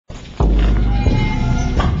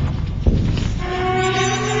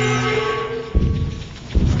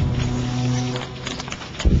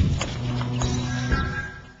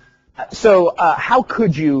So how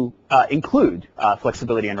could you include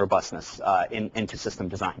flexibility and robustness into system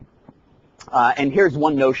design? And here's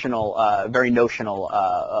one notional, very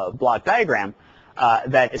notional block diagram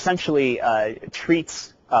that essentially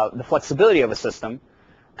treats the flexibility of a system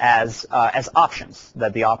as options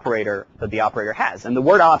that the operator has. And the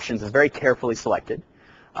word options is very carefully selected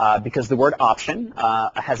because the word option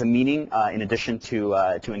has a meaning in addition to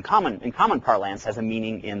in common parlance has a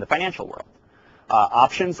meaning in the financial world.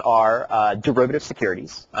 Options are derivative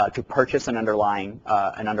securities to purchase an underlying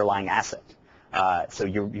asset. So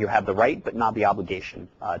you have the right but not the obligation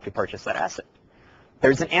to purchase that asset.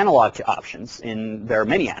 There's an analog to options. There are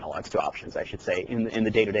many analogs to options, I should say, in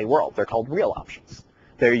the day-to-day world. They're called real options.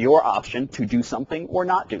 They're your option to do something or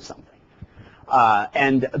not do something.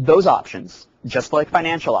 And those options, just like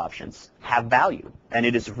financial options, have value, and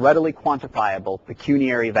it is readily quantifiable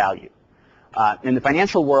pecuniary value. In the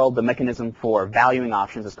financial world, the mechanism for valuing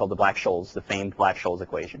options is called the famed Black-Scholes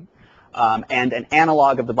equation. And an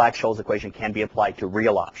analog of the Black-Scholes equation can be applied to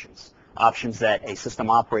real options, options that a system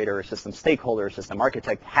operator, or system stakeholder, or system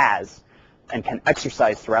architect has and can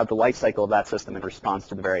exercise throughout the life cycle of that system in response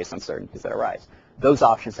to the various uncertainties that arise. Those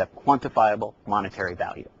options have quantifiable monetary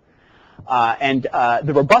value. And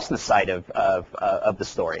the robustness side of the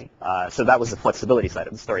story, so that was the flexibility side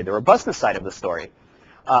of the story. The robustness side of the story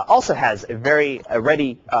also has a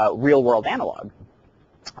ready real-world analog,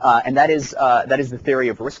 and that is the theory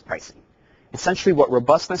of risk pricing. Essentially, what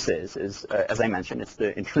robustness is as I mentioned, it's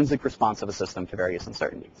the intrinsic response of a system to various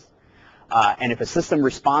uncertainties. And if a system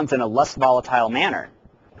responds in a less volatile manner,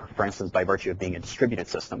 for instance, by virtue of being a distributed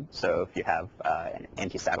system, so if you have an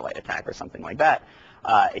anti-satellite attack or something like that,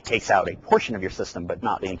 it takes out a portion of your system but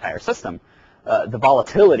not the entire system. The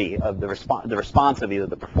volatility of the response of either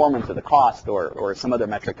the performance or the cost or some other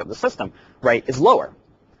metric of the system, right, is lower.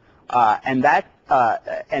 And the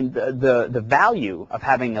value of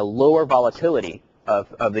having a lower volatility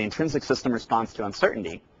of the intrinsic system response to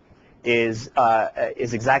uncertainty is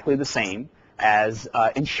exactly the same as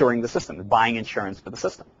insuring the system, buying insurance for the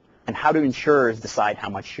system. And how do insurers decide how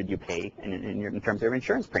much should you pay in terms of your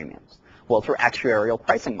insurance premiums? Well, through actuarial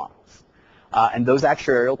pricing models. And those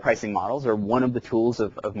actuarial pricing models are one of the tools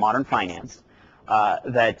of modern finance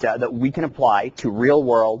that we can apply to real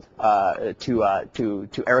world, to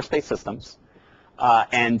aerospace systems,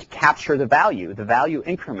 and capture the value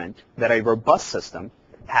increment that a robust system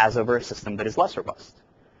has over a system that is less robust.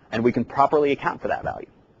 And we can properly account for that value.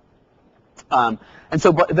 And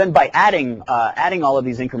so then by adding all of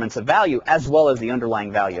these increments of value as well as the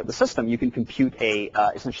underlying value of the system, you can compute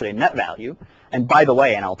essentially a net value. And by the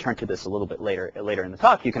way, and I'll turn to this a little bit later in the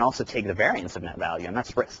talk, you can also take the variance of net value, and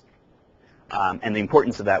that's risk. And the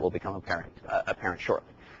importance of that will become apparent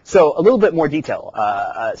shortly. So a little bit more detail.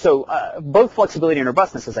 Both flexibility and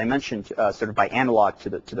robustness, as I mentioned, sort of by analog to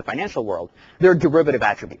the financial world, they're derivative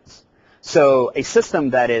attributes. So a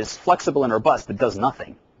system that is flexible and robust but does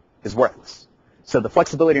nothing is worthless. So the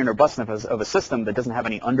flexibility and robustness of a system that doesn't have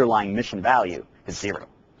any underlying mission value is zero,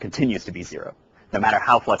 continues to be zero, no matter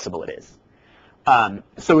how flexible it is.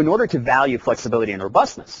 So in order to value flexibility and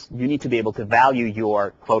robustness, you need to be able to value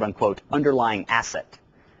your quote-unquote underlying asset.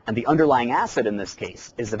 And the underlying asset in this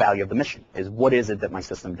case is the value of the mission, is what is it that my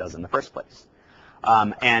system does in the first place.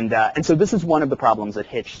 And so this is one of the problems that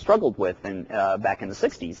Hitch struggled with back in the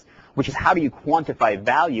 60s, which is how do you quantify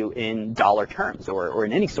value in dollar terms or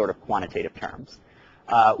in any sort of quantitative terms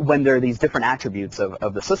when there are these different attributes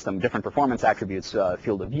of the system, different performance attributes,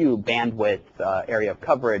 field of view, bandwidth, area of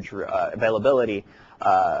coverage, availability,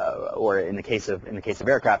 or in the case of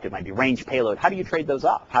aircraft, it might be range, payload. How do you trade those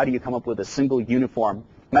off? How do you come up with a single uniform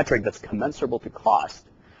metric that's commensurable to cost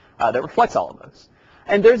that reflects all of those?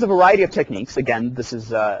 And there's a variety of techniques. Again, this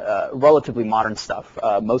is relatively modern stuff,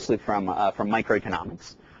 mostly from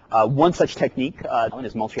microeconomics. One such technique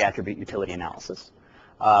is multi-attribute utility analysis,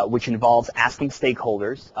 which involves asking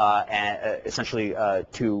stakeholders essentially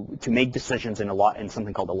to make decisions in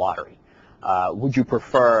something called a lottery. Would you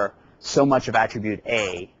prefer so much of attribute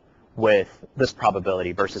A with this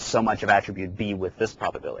probability versus so much of attribute B with this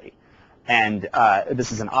probability? And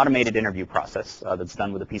this is an automated interview process that's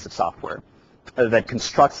done with a piece of software that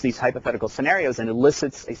constructs these hypothetical scenarios and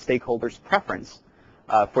elicits a stakeholder's preference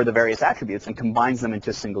for the various attributes and combines them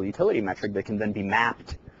into a single utility metric that can then be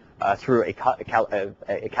mapped through an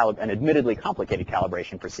admittedly complicated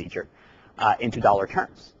calibration procedure into dollar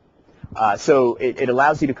terms. So it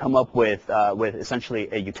allows you to come up with essentially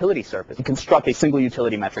a utility surface. You construct a single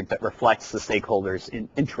utility metric that reflects the stakeholders'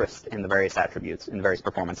 interest in the various attributes, in the various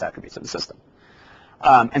performance attributes of the system.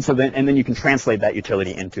 And then you can translate that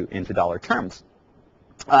utility into dollar terms.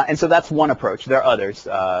 And so that's one approach. There are others.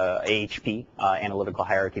 AHP, analytical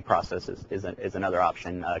hierarchy process, is another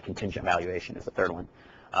option. Contingent valuation is the third one.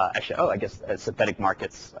 Actually, I guess synthetic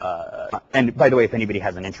markets. And by the way, if anybody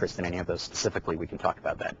has an interest in any of those specifically, we can talk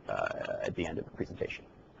about that at the end of the presentation.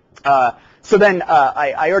 So then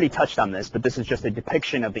I already touched on this, but this is just a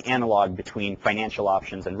depiction of the analog between financial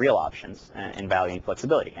options and real options in valuing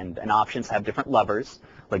flexibility. And options have different levers,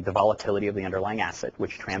 like the volatility of the underlying asset,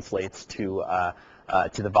 which translates to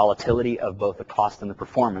the volatility of both the cost and the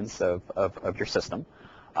performance of your system.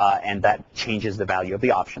 And that changes the value of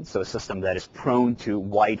the option. So a system that is prone to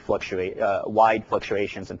wide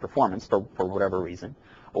fluctuations in performance for whatever reason,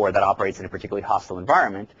 or that operates in a particularly hostile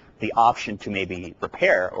environment, the option to maybe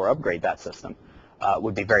repair or upgrade that system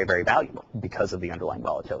would be very, very valuable because of the underlying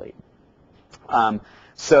volatility.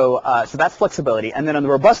 So that's flexibility. And then on the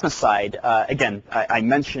robustness side, again, I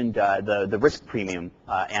mentioned the risk premium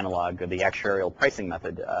analog, or the actuarial pricing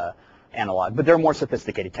method analog, but there are more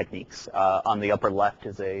sophisticated techniques. On the upper left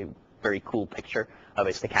is a very cool picture of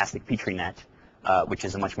a stochastic Petri net, which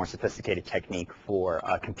is a much more sophisticated technique for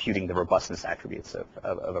computing the robustness attributes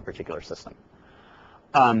of a particular system.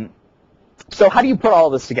 So how do you put all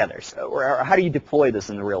this together? Or how do you deploy this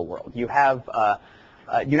in the real world? You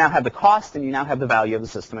now have the cost and you now have the value of the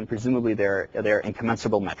system, and presumably they're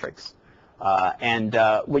incommensurable metrics. And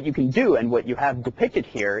what you can do, and what you have depicted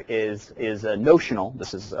here, is a notional.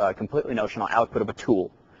 This is a completely notional output of a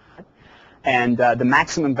tool, and the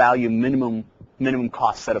maximum value, minimum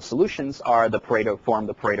cost set of solutions are the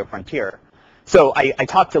Pareto frontier. So I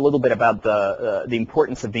talked a little bit about the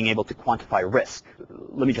importance of being able to quantify risk.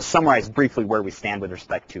 Let me just summarize briefly where we stand with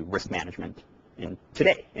respect to risk management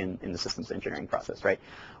today in the systems engineering process. Right?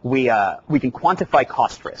 We can quantify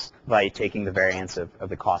cost risk by taking the variance of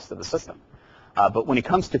the cost of the system. But when it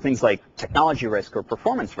comes to things like technology risk or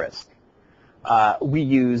performance risk, we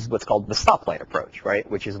use what's called the stoplight approach, right?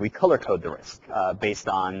 Which is we color code the risk based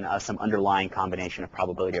on some underlying combination of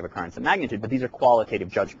probability of occurrence and magnitude, but these are qualitative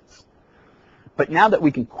judgments. But now that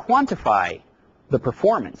we can quantify the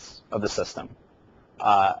performance of the system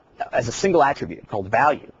as a single attribute called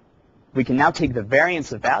value, we can now take the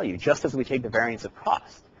variance of value, just as we take the variance of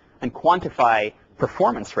cost, and quantify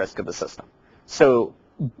performance risk of the system. So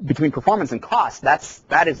between performance and cost,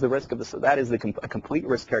 that is the risk of the, that is a complete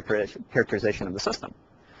risk characterization of the system.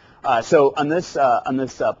 So on this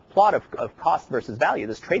plot of cost versus value,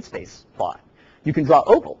 this trade space plot, you can draw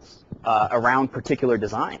ovals around particular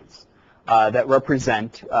designs that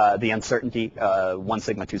represent the uncertainty, 1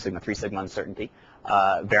 sigma, 2 sigma, 3 sigma uncertainty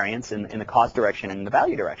variance in the cost direction and in the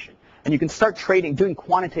value direction. And you can start doing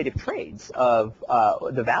quantitative trades of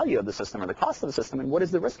the value of the system or the cost of the system and what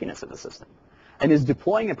is the riskiness of the system. And is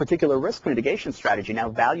deploying a particular risk mitigation strategy now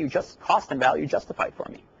cost and value justified for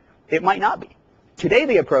me? It might not be. Today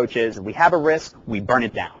the approach is we have a risk, we burn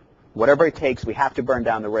it down. Whatever it takes, we have to burn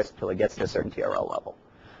down the risk till it gets to a certain TRL level,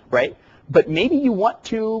 right? But maybe you want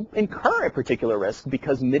to incur a particular risk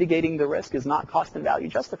because mitigating the risk is not cost and value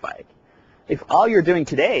justified. If all you're doing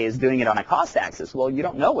today is doing it on a cost axis, well, you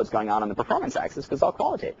don't know what's going on the performance axis because it's all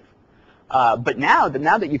qualitative. But now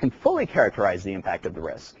that you can fully characterize the impact of the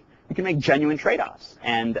risk, you can make genuine trade-offs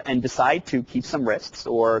and decide to keep some risks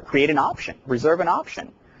or create an option, reserve an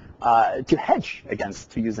option to hedge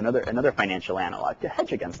against, to use another financial analog, to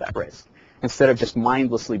hedge against that risk instead of just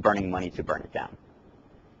mindlessly burning money to burn it down.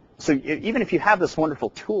 So even if you have this wonderful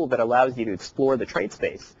tool that allows you to explore the trade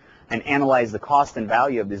space and analyze the cost and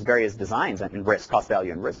value of these various designs and risk, cost,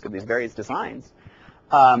 value, and risk of these various designs,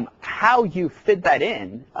 how you fit that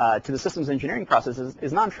in to the systems engineering process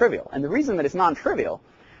is non-trivial. And the reason that it's non-trivial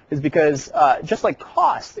is because just like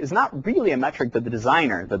cost is not really a metric that the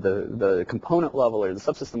designer, the component level or the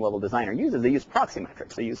subsystem level designer uses. They use proxy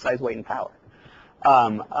metrics. They use size, weight, and power.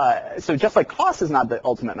 So just like cost is not the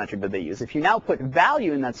ultimate metric that they use, if you now put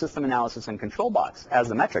value in that system analysis and control box as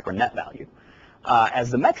the metric, or net value,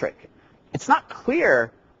 as the metric, it's not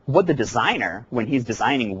clear what the designer, when he's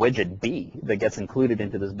designing widget B that gets included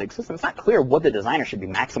into this big system, it's not clear what the designer should be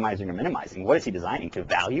maximizing or minimizing. What is he designing to?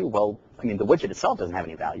 Value? Well, I mean, the widget itself doesn't have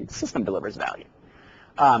any value. The system delivers value.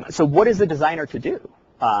 So what is the designer to do?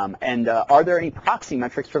 And are there any proxy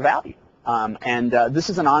metrics for value? This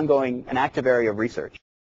is an active area of research.